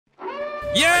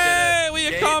Yay! We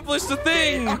accomplished the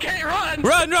thing. Okay, run.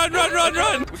 Run. We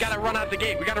gotta run out the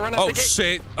gate. We gotta run out the gate. Oh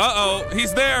shit. Uh-oh.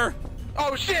 He's there.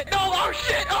 Oh shit. No. Oh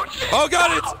shit. Oh shit. Oh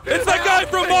god, it's that guy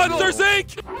from Monsters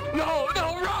Inc. No,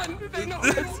 run. No.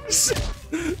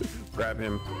 Grab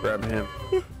him.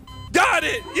 Got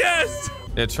it. Yes.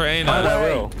 Yeah, train us. I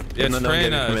will. Yeah,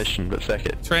 train us. Permission, but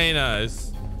second. Train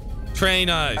us. Train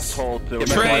us.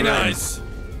 Train us.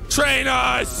 Train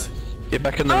us. Get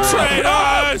back in the room. Train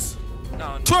us.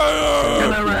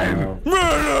 Train us.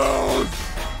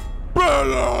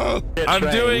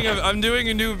 I'm doing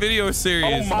a new video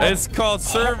series. It's called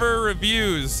Server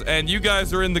Reviews, and you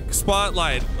guys are in the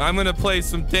spotlight. I'm gonna play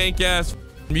some dank ass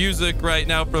music right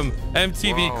now from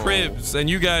MTV Cribs, and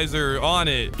you guys are on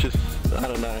it. I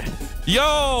don't know.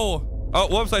 Yo! Oh,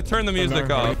 whoops! I turned the music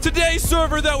off. Today's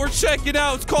server that we're checking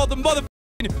out is called the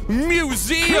motherfucking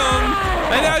Museum,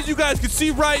 and as you guys can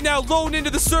see right now, loading into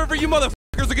the server, you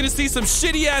motherfuckers are gonna see some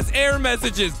shitty ass error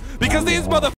messages because these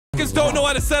motherfuckers don't know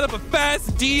how to set up a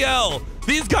fast DL.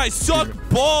 These guys suck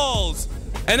balls.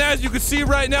 And as you can see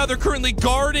right now, they're currently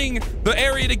guarding the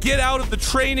area to get out of the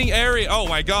training area. Oh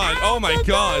my god. Oh my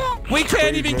god. We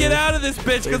can't even get out of this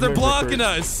bitch because they're blocking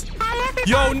us.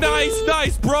 Yo,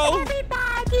 nice, bro.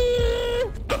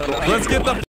 Let's get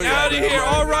the out of here.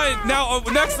 All right. Now,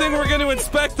 next thing we're going to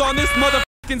inspect on this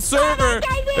motherfucking server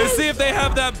is see if they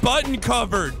have that button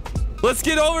covered. Let's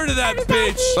get over to that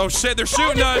bitch. Oh shit, they're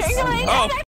shooting us. Oh.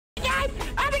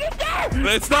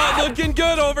 It's not looking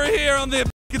good over here on the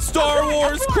Star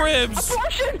Wars Cribs.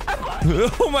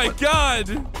 Oh my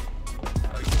god.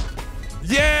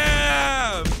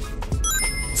 Yeah.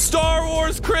 Star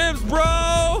Wars Cribs,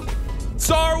 bro.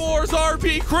 Star Wars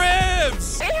RP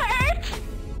Cribs.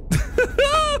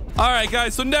 All right,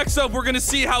 guys. So next up, we're going to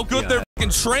see how good their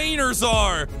trainers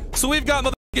are. So we've got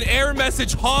motherfucking air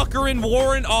message Hawker and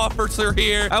Warrant Officer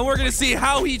here. And we're going to see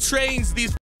how he trains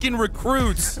these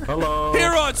recruits. Hello.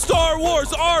 Here on Star Wars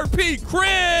RP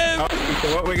Cribs.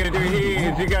 So what we're gonna do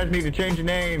here is you guys need to change your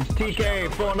names.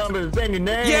 TK, 4 numbers, then your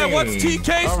name. Yeah, what's TK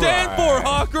stand for,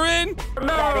 Hawkerin?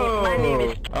 No. My name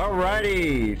is...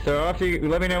 Alrighty. So after you,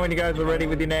 let me know when you guys are ready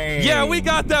with your name. Yeah, we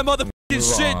got that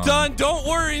motherfucking shit done. Don't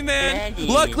worry, man.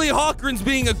 Luckily, Hawkerin's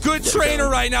being a good trainer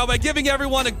right now by giving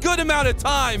everyone a good amount of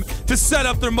time to set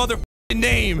up their motherfucking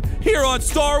name here on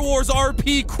Star Wars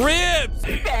RP Cribs.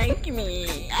 Thank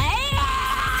me.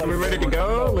 Are we ready to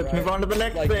go? Let's move on to the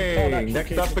next thing.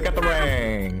 Next up, we got the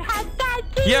rank.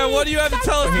 Yeah, what do you have to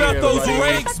tell us about those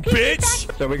ranks,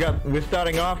 bitch? So we're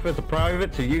starting off as a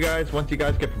private. So you guys, once you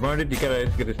guys get promoted, you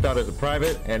gotta start as a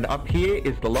private. And up here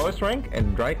is the lowest rank,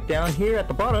 and right down here at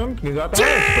the bottom, you got the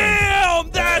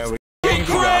highest rank. That's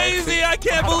crazy! I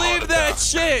can't believe that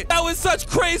shit. That was such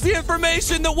crazy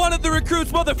information that one of the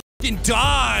recruits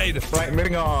died. Right,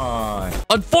 moving on.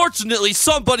 Unfortunately,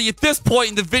 somebody at this point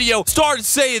in the video started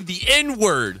saying the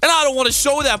N-word, and I don't want to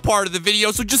show that part of the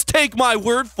video, so just take my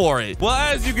word for it. Well,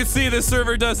 as you can see, this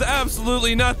server does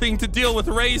absolutely nothing to deal with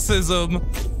racism,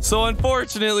 so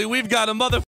unfortunately, we've got to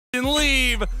motherfucking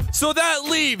leave. So that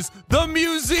leaves the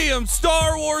Museum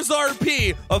Star Wars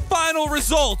RP, a final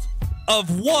result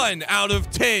of 1 out of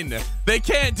 10. They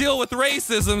can't deal with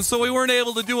racism, so we weren't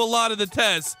able to do a lot of the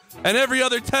tests. And every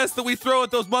other test that we throw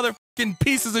at those motherfucking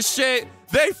pieces of shit,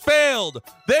 they failed.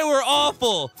 They were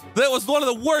awful. That was one of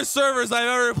the worst servers I've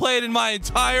ever played in my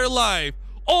entire life.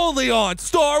 Only on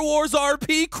Star Wars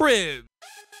RP Cribs.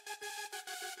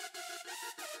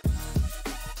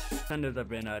 Have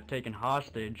been taken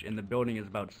hostage, and the building is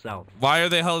about south. Why are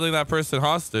they holding that person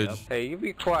hostage? Yep. Hey, you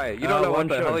be quiet. You don't know what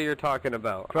the hell you're talking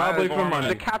about. Probably for money.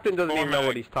 The captain doesn't even know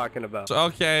what he's talking about.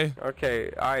 Okay.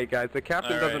 Okay, alright guys, the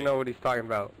captain doesn't know what he's talking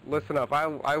about. Listen up,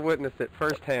 I witnessed it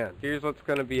firsthand. Here's what's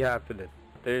gonna be happening.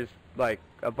 There's like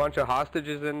a bunch of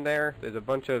hostages in there. There's a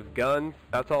bunch of guns.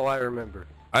 That's all I remember.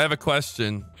 I have a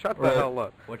question. Shut the hell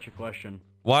up. What's your question?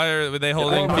 Why are they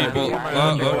holding people? Okay,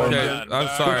 I'm sorry.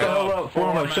 Shut the hell up,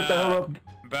 Format. Shut the hell up.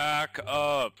 Back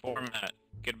up, Format.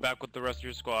 Get back with the rest of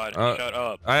your squad. Shut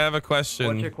up. I have a question.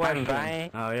 What's your question?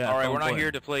 Oh yeah. Alright, we're not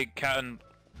here to play cat and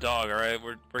dog, alright?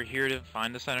 We're here to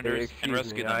find the senators and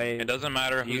rescue them. It doesn't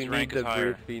matter whose rank is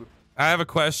higher. I have a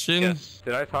question. Yes.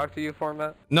 Did I talk to you,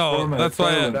 Format? No, Format, that's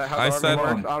why I said.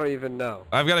 I don't even know.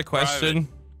 I've got a question.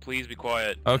 Please be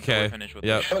quiet. Okay. Finish with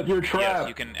Yep. this. You're trapped. Yes,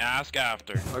 you can ask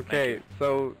after. Okay,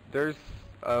 so there's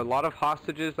a lot of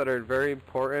hostages that are very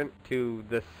important to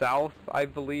the south, I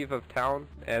believe, of town,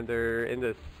 and they're in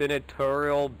the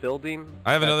senatorial building.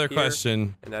 I have another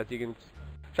question. And as you can...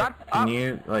 Shut up! Can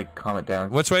you, like, calm it down?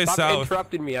 Which way Stop south?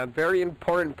 interrupting me. I'm a very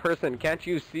important person. Can't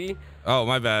you see? Oh,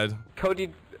 my bad.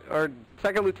 Cody, or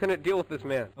Second Lieutenant, deal with this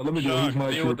man. Let me go. He's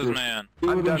my deal with this trooper. man.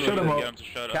 I'm done Shut with him it. up. Get him to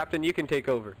shut up. Captain, you can take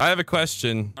over. I have a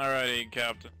question. Alrighty,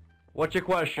 Captain. What's your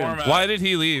question? Format. Why did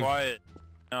he leave? Quiet.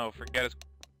 No, forget his.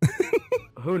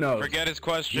 Who knows? Forget his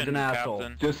question, He's an asshole.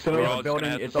 Captain. Just sit We're up. all The just gonna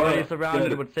building have it's to already sit.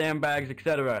 surrounded with sandbags,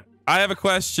 etc. I have a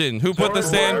question. Who put the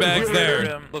Sorry, sandbags boy. there?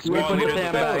 The We squad put the leaders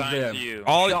sandbags assigned there. to you.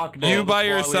 All Shock you them. by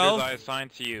Squad yourself? leaders I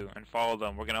assigned to you, and follow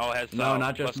them. We're gonna all head south. No,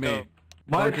 not just Let's me. go.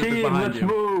 My Troopers team, behind let's you.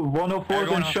 move. 104th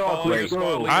Everyone and Shock. follow your Let's squad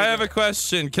go. leader. I have a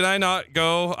question. Can I not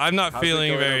go? I'm not How's it feeling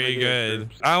going very over here, good.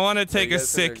 troops? I want to take you a guys are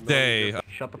sick ignoring day. me.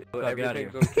 Shut the fuck up, get out of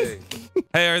here. Everything's okay.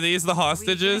 Hey, are these the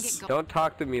hostages? Don't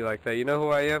talk to me like that. You know who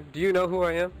I am? Do you know who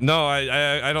I am? No,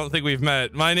 I don't think we've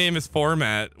met. My name is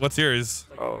Format. What's yours?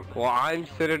 Oh, well, I'm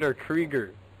Senator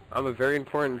Krieger. I'm a very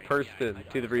important person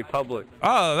to the Republic.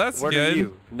 Oh, that's What good. are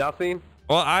you? Nothing?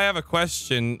 Well, I have a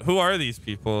question. Who are these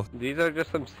people? These are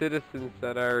just some citizens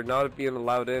that are not being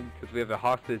allowed in because we have a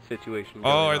hostage situation Oh,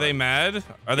 going are they on. mad?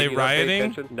 Are they Can you not pay rioting?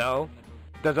 attention? No.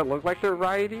 Does it look like they're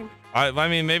rioting? I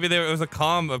mean, maybe it was a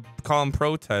calm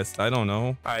protest. I don't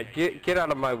know. Alright, get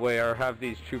out of my way or have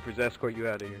these troopers escort you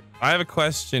out of here. I have a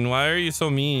question. Why are you so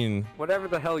mean? Whatever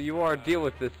the hell you are, deal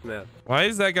with this mess. Why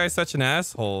is that guy such an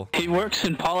asshole? He works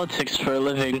in politics for a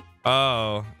living.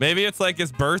 Oh, maybe it's like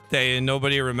his birthday and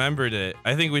nobody remembered it.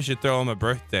 I think we should throw him a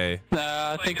birthday.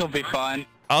 I think he'll be fine.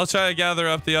 I'll try to gather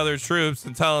up the other troops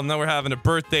and tell them that we're having a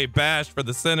birthday bash for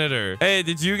the senator. Hey,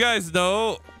 did you guys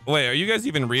know? Wait, are you guys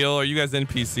even real? Or are you guys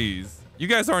NPCs? You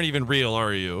guys aren't even real,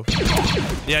 are you?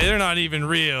 Yeah, they're not even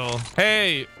real.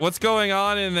 Hey, what's going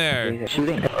on in there?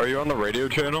 Are you on the radio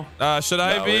channel? Should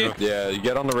I be? Yeah, you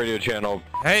get on the radio channel.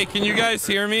 Hey, can you guys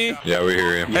hear me? Yeah, we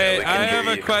hear you. Hey, I have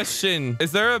a question.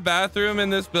 Is there a bathroom in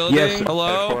this building? Yes.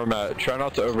 Hello? Hey, Format, try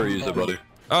not to overuse it, buddy.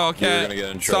 Oh, You're gonna get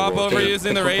okay. in Stop trouble.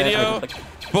 overusing the radio.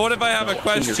 But what if I have a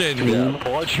question? Yeah,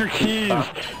 pull out your keys.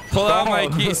 Pull out my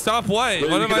key. Stop what?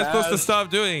 What am I supposed to stop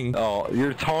doing? Oh,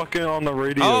 you're talking on the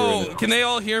radio. Oh, can they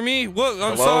all hear me? What?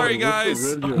 I'm sorry,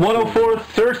 guys.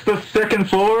 104th, search the second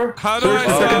floor. How do I Search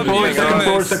stop second floor, using second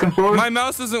floor, this? second floor. My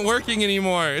mouse isn't working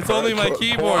anymore. It's only my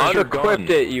keyboard. Unequipped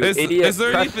it, you Is- idiot. is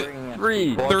there Press anything-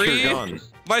 3. Pull out your Three? guns.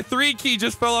 My 3 key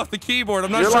just fell off the keyboard.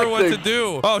 I'm not You're sure like what the- to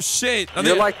do. Oh, shit.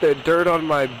 You're like the dirt on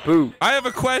my boot. I have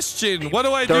a question. What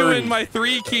do I do Dirty. when my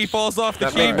 3 key falls off the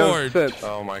That makes no keyboard? sense.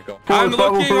 Oh my god. I'm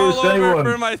Trouble looking all first, over anyone?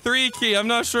 for my 3 key. I'm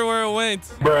not sure where it went.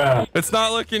 Bruh. It's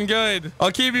not looking good.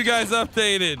 I'll keep you guys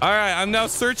updated. All right, I'm now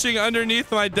searching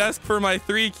underneath my desk for my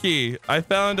 3 key. I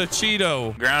found a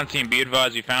Cheeto. Ground team, be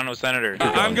advised, you found no senator.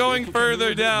 I'm going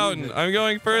further down. I'm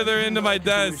going further into my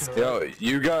desk. Yo,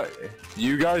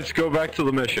 you guys go back to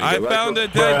the mission. I Go back found to- a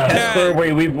dead cat. There's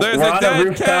There's we're a on dead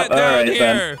rooftop. cat down Alright, then.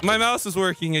 here. My mouse is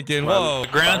working again. Whoa.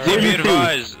 Ground team, be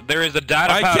advised, there is a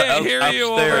data I pad can't hear you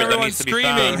over upstairs that everyone needs to be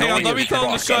screaming. found. Hang on, let me tell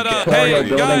them to shut up. Sorry, Hey,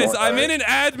 building. guys, I'm in an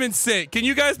admin sit. Can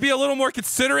you guys be a little more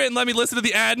considerate and let me listen to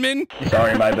the admin?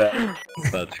 Sorry, my bad.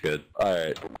 That's good.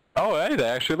 Alright. Oh, hey, they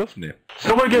actually listen to you.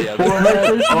 Someone get Yeah,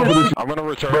 Format. I'm gonna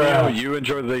return Bruh. you. You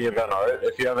enjoy the event, alright?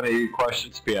 If you have any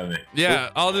questions, PM me. Yeah,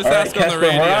 I'll just All right, ask on the Casper, we're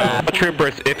radio. on.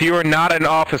 Troopers, if you are not an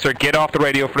officer, get off the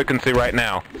radio frequency right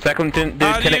now. Second How do you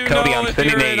Lieutenant Cody, know I'm if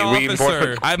sending you're an a officer?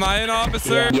 reinforcement. Am I an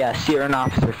officer? Yes, you're an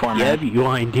officer Format. You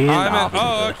ain't an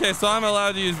Oh, okay, so I'm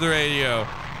allowed to use the radio.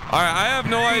 All right, I have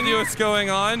no idea what's going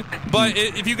on, but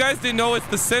if you guys didn't know, it's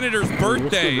the senator's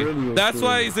birthday. That's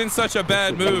why he's in such a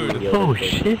bad mood. Oh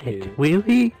shit!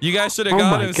 Really? You guys should have Oh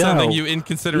got my him something, God. you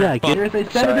inconsiderate fuck. There's a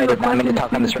Sorry, senator I'm gonna requesting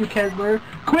talk on to this- speak to Kessler.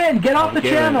 Quinn, get off the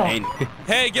channel.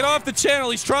 Hey, get off the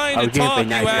channel. He's trying to was gonna talk, say you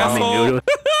nice ramen asshole.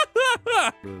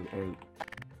 noodles.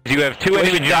 You have 2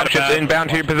 enemy Data dropships pad. inbound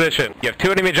to your position. You have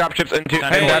 2 enemy dropships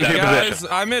Hey, inbound to your guys, position.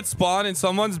 I'm at spawn and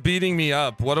someone's beating me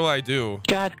up. What do I do?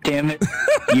 God damn it.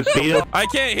 You beat him. I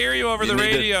can't hear you over the You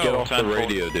need to radio. Get off the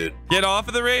radio, dude. Get off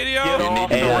of the radio?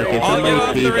 Hey, I'll get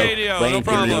off the radio, no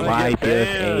problem. Why just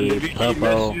Damn, a you keep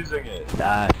purple misusing it.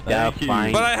 stuff Thank you.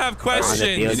 flying But I have on the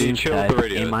questions. building? chill with the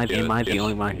radio. Am I Yeah, the yes.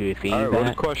 only one who's seeing Alright, what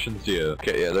that? questions do you?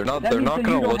 Okay, yeah, they're not That means that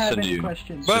gonna you don't have listen to any you.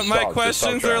 questions. But Just my stop, just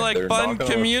questions stop are trying. like They're fun not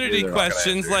gonna community listen to you, they're not gonna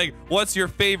questions, answer you. like what's your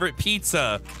favorite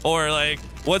pizza, or like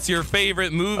what's your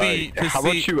favorite movie Alright, to how see?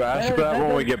 about you ask that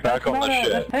when we get back on the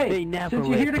shit? Hey, They never since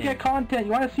you're here to listen. get content,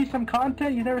 you want to see some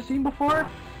content you've never seen before?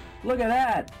 Look at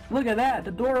that. Look at that.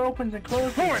 The door opens and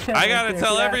closes. I gotta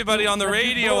tell everybody on the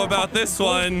radio about this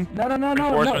one. No.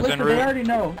 Reinforcements Listen, en they route. already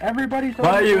know. Everybody's My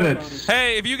already units.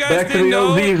 Hey, if you guys Back to didn't the know,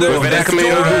 OZs, there's back this to the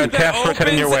door OZs. that Task force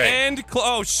heading your opens way. and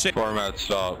oh shit. Format,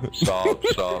 stop. Report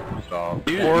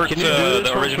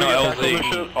the original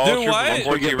LZ. All Do troopers what?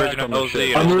 report the original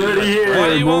LZ. I'm already here. What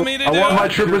do you want me to I do? want my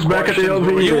troopers back at the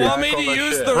LZ. You want me to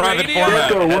use the Private radio? format.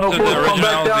 Let's go. 104, That's the come back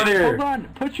original down LZ. here. Hold on.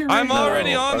 Put your I'm radio.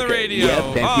 already on the radio. Yep,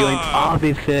 ambulance Ah.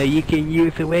 officer, you can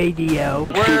use the radio.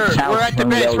 We're at the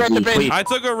base. We're at the base. I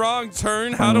took a wrong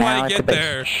turn. How do Now I at get the base.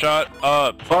 there? Shut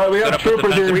up. All right, we Set have up a troopers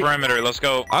defensive here. perimeter. Let's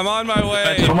go. I'm on my way.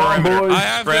 Defensive Come on, perimeter. boys. I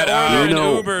have Spread to out. order You an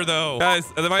know. Uber though. Guys,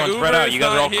 my Come on, Uber spread out. is You guys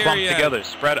are all not here clumped yet. together.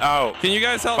 Spread out. Can you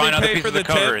guys help Find me other pay pieces for the of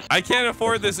cover. tip? I can't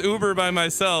afford this Uber by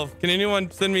myself. Can anyone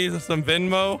send me some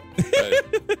Venmo?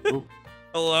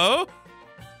 Hello?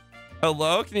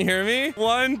 Hello? Can you hear me?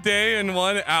 1 day and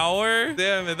 1 hour?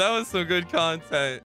 Damn it, that was some good content.